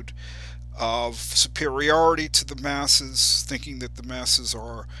attitude of superiority to the masses, thinking that the masses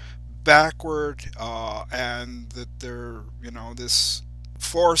are backward and that they're, this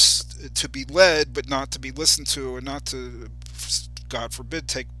force to be led but not to be listened to and not to, God forbid,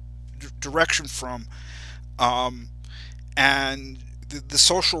 take direction from. And the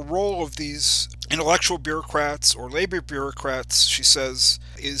social role of these intellectual bureaucrats or labor bureaucrats, she says,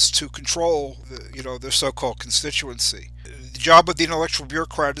 is to control their so-called constituency. The job of the intellectual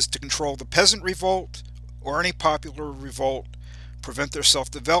bureaucrat is to control the peasant revolt or any popular revolt, prevent their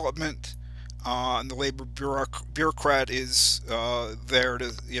self-development, and the labor bureaucrat is there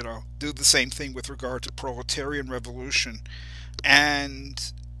to do the same thing with regard to proletarian revolution.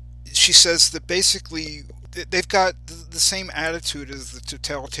 And she says that basically they've got the same attitude as the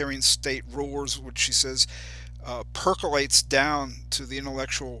totalitarian state rulers, which she says percolates down to the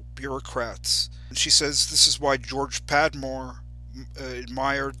intellectual bureaucrats. And she says this is why George Padmore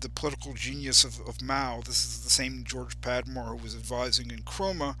admired the political genius of Mao. This is the same George Padmore who was advising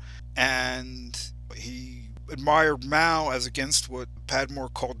Nkrumah, and he admired Mao as against what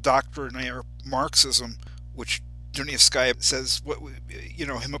Padmore called doctrinaire Marxism, which Dunayevskaya says,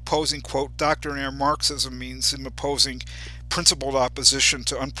 him opposing, quote, doctrinaire Marxism means him opposing principled opposition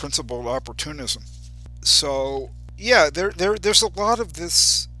to unprincipled opportunism. So, yeah, there's a lot of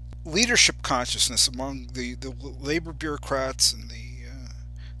this leadership consciousness among the labor bureaucrats and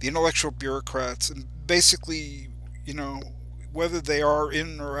the intellectual bureaucrats, and basically, whether they are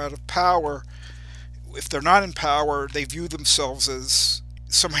in or out of power, if they're not in power, they view themselves as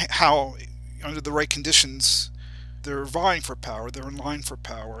somehow, under the right conditions, they're vying for power, they're in line for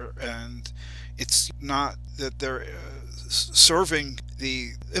power, and it's not that they're serving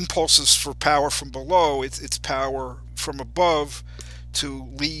the impulses for power from below, it's power from above to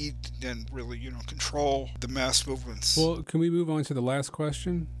lead and really, control the mass movements. Well, can we move on to the last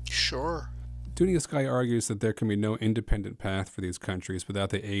question? Sure. Dunayevskaya argues that there can be no independent path for these countries without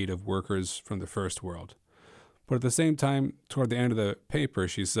the aid of workers from the first world. But at the same time, toward the end of the paper,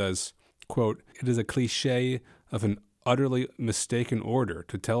 she says, quote, "It is a cliché of an utterly mistaken order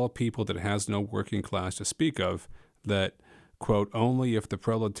to tell a people that has no working class to speak of that, quote, only if the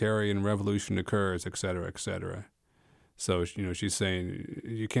proletarian revolution occurs, etc., etc." So, she's saying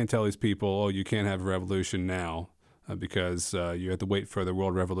you can't tell these people, oh, you can't have a revolution now. because you have to wait for the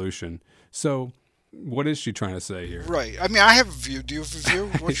world revolution. So what is she trying to say here? Right. I mean, I have a view. Do you have a view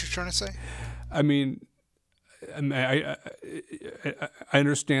of what she's trying to say? I mean, I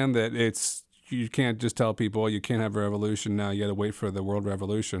understand that you can't just tell people you can't have a revolution now. You got to wait for the world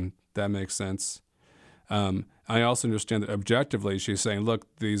revolution. That makes sense. I also understand that objectively, she's saying, look,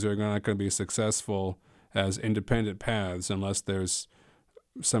 these are not going to be successful as independent paths unless there's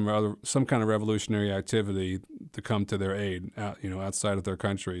some kind of revolutionary activity to come to their aid, outside of their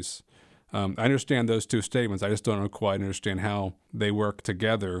countries. I understand those two statements. I just don't quite understand how they work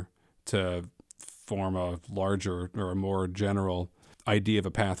together to form a larger or a more general idea of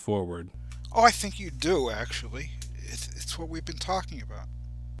a path forward. Oh, I think you do, actually. It's what we've been talking about.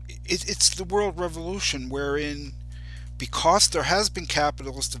 It's the world revolution wherein, because there has been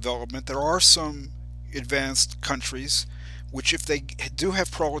capitalist development, there are some advanced countries which, if they do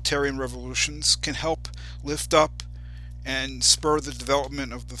have proletarian revolutions, can help lift up and spur the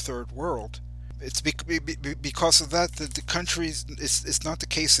development of the third world. It's because of that the countries, it's not the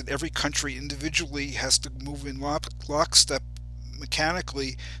case that every country individually has to move in lockstep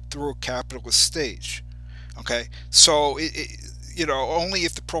mechanically through a capitalist stage. Okay? So, only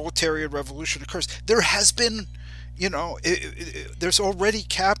if the proletarian revolution occurs. There has been, there's already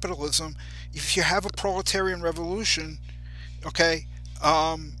capitalism. If you have a proletarian revolution, okay,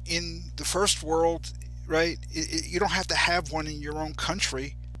 in the first world, right, you don't have to have one in your own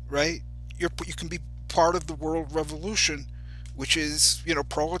country, right? You can be part of the world revolution, which is,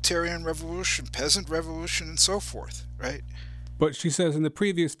 proletarian revolution, peasant revolution, and so forth, right? But she says in the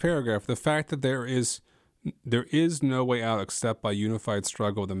previous paragraph, the fact that there is no way out except by unified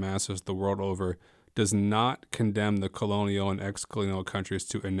struggle of the masses the world over does not condemn the colonial and ex-colonial countries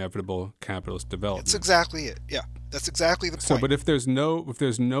to inevitable capitalist development. That's exactly it. Yeah, that's exactly the point. So, but if there's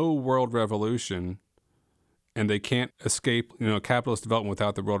no world revolution, and they can't escape, capitalist development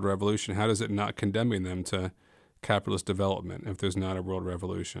without the world revolution, how does it not condemning them to capitalist development if there's not a world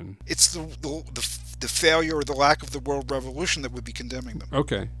revolution? It's the failure or the lack of the world revolution that would be condemning them.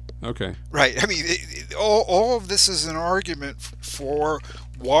 Okay. Right. I mean, all of this is an argument for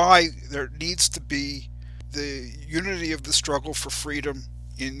why there needs to be the unity of the struggle for freedom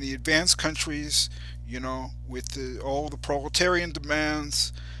in the advanced countries, with all the proletarian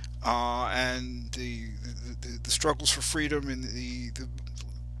demands and the struggles for freedom in the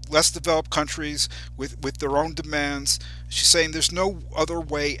less developed countries with their own demands. She's saying there's no other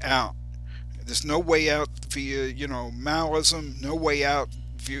way out. There's no way out via, Maoism, no way out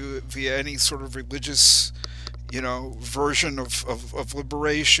via any sort of religious, version of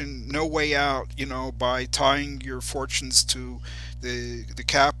liberation, no way out, by tying your fortunes to the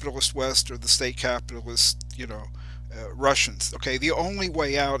capitalist West or the state capitalist, Russians. Okay, the only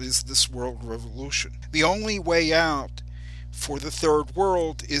way out is this world revolution. The only way out for the third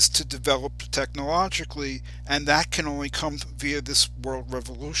world is to develop technologically, and that can only come via this world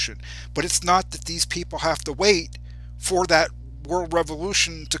revolution. But it's not that these people have to wait for that world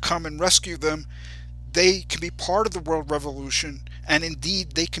revolution to come and rescue them. They can be part of the world revolution, and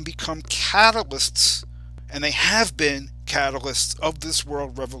indeed they can become catalysts, and they have been catalysts of this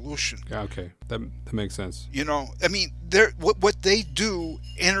world revolution. Yeah, okay, that makes sense. I mean, what they do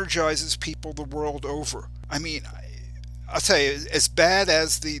energizes people the world over. I mean, I'll tell you, as bad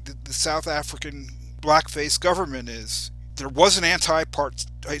as the South African blackface government is, there was an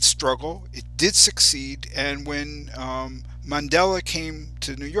anti-apartheid struggle. It did succeed, and when Mandela came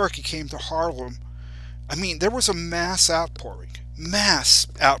to New York, he came to Harlem. I mean, there was a mass outpouring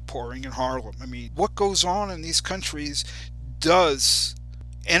in Harlem. I mean, what goes on in these countries does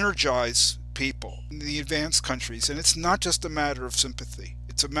energize people in the advanced countries, and it's not just a matter of sympathy.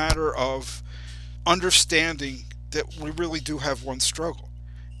 It's a matter of understanding that we really do have one struggle.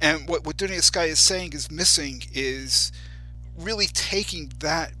 And what Dunia Sky is saying is missing is really taking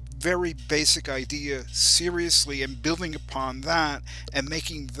that very basic idea seriously and building upon that and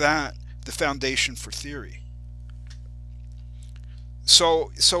making that the foundation for theory.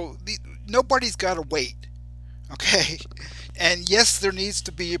 So nobody's got to wait, okay? And yes, there needs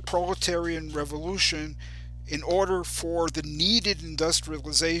to be a proletarian revolution in order for the needed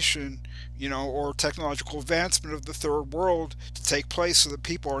industrialization, or technological advancement of the third world to take place so that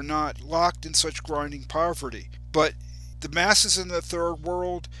people are not locked in such grinding poverty. But the masses in the third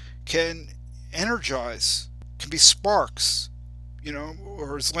world can energize, can be sparks,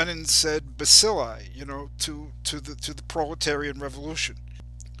 or as Lenin said, bacilli, to the proletarian revolution.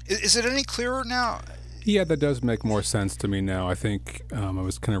 Is it any clearer now? Yeah, that does make more sense to me now. I think I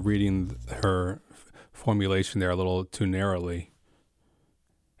was kind of reading her formulation there a little too narrowly.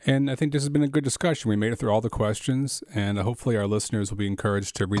 And I think this has been a good discussion. We made it through all the questions, and hopefully our listeners will be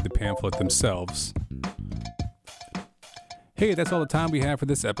encouraged to read the pamphlet themselves. Hey, that's all the time we have for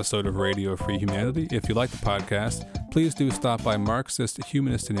this episode of Radio Free Humanity. If you like the podcast, please do stop by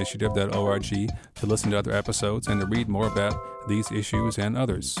MarxistHumanistInitiative.org to listen to other episodes and to read more about these issues and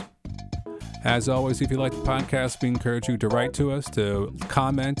others. As always, if you like the podcast, we encourage you to write to us, to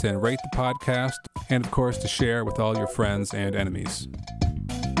comment and rate the podcast, and of course to share with all your friends and enemies.